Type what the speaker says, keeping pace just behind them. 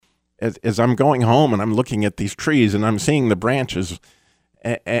as I'm going home and I'm looking at these trees and I'm seeing the branches,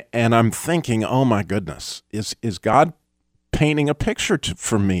 and I'm thinking, oh my goodness, is God painting a picture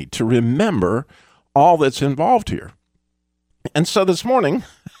for me to remember all that's involved here? And so this morning,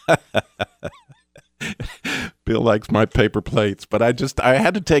 Bill likes my paper plates, but I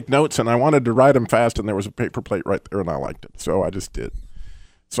had to take notes and I wanted to write them fast, and there was a paper plate right there and I liked it. So I just did.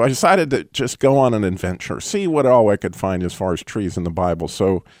 So I decided to just go on an adventure, see what all I could find as far as trees in the Bible.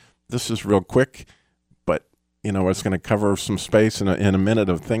 So this is real quick, but it's going to cover some space in a minute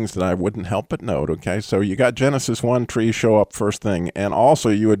of things that I wouldn't help but note. Okay, so you got Genesis 1, trees show up first thing, and also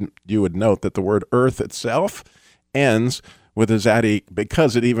you would note that the word earth itself ends with a zadik,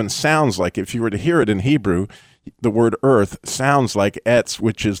 because it even sounds like, if you were to hear it in Hebrew, the word earth sounds like etz,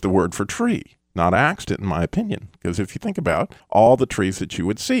 which is the word for tree. Not an accident, in my opinion, because if you think about all the trees that you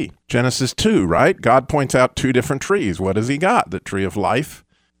would see. Genesis 2, right? God points out two different trees. What has he got? The tree of life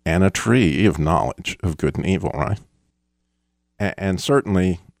and a tree of knowledge of good and evil, right? And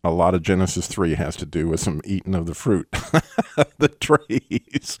certainly a lot of Genesis 3 has to do with some eating of the fruit, the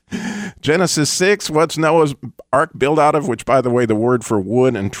trees. Genesis 6, what's Noah's ark built out of? Which, by the way, the word for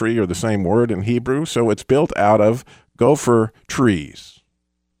wood and tree are the same word in Hebrew. So it's built out of gopher trees,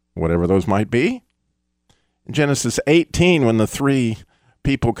 whatever those might be. In Genesis 18, when the three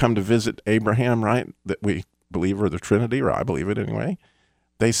people come to visit Abraham, right, that we believe are the Trinity, or I believe it anyway,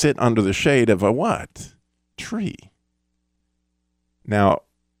 they sit under the shade of a what? Tree. Now,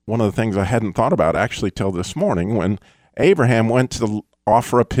 one of the things I hadn't thought about actually till this morning, when Abraham went to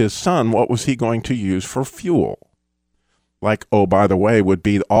offer up his son, what was he going to use for fuel? Like, oh, by the way, would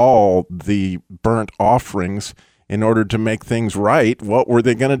be all the burnt offerings. In order to make things right, what were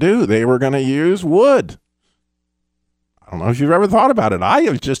they going to do? They were going to use wood. I don't know if you've ever thought about it. I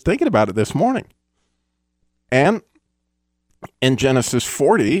was just thinking about it this morning. And in Genesis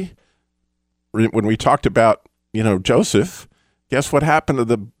 40, when we talked about, Joseph, guess what happened to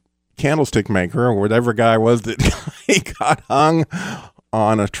the candlestick maker, or whatever guy was that he got hung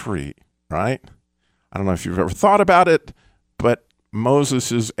on a tree, right? I don't know if you've ever thought about it, but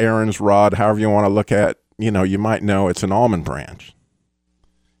Moses is Aaron's rod, however you want to look at, you might know it's an almond branch.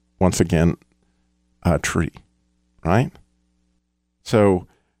 Once again, a tree, right? So,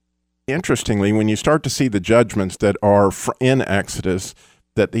 interestingly, when you start to see the judgments that are in Exodus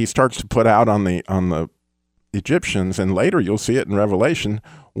that he starts to put out on the Egyptians, and later you'll see it in Revelation,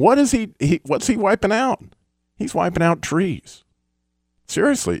 what's he wiping out? He's wiping out trees.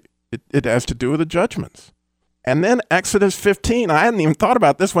 Seriously, it has to do with the judgments. And then Exodus 15, I hadn't even thought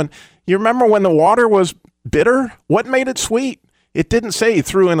about this one. You remember when the water was bitter? What made it sweet? It didn't say he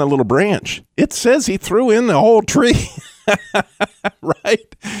threw in a little branch. It says he threw in the whole tree.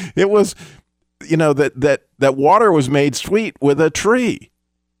 Right? It was, that water was made sweet with a tree.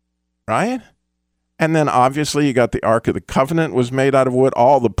 Right? And then obviously you got the Ark of the Covenant was made out of wood.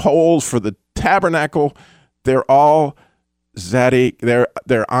 All the poles for the tabernacle, they're all Zadik.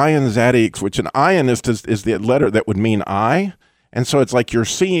 They're iron Zadiks, which an iron is the letter that would mean eye. And so it's like you're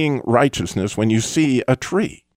seeing righteousness when you see a tree.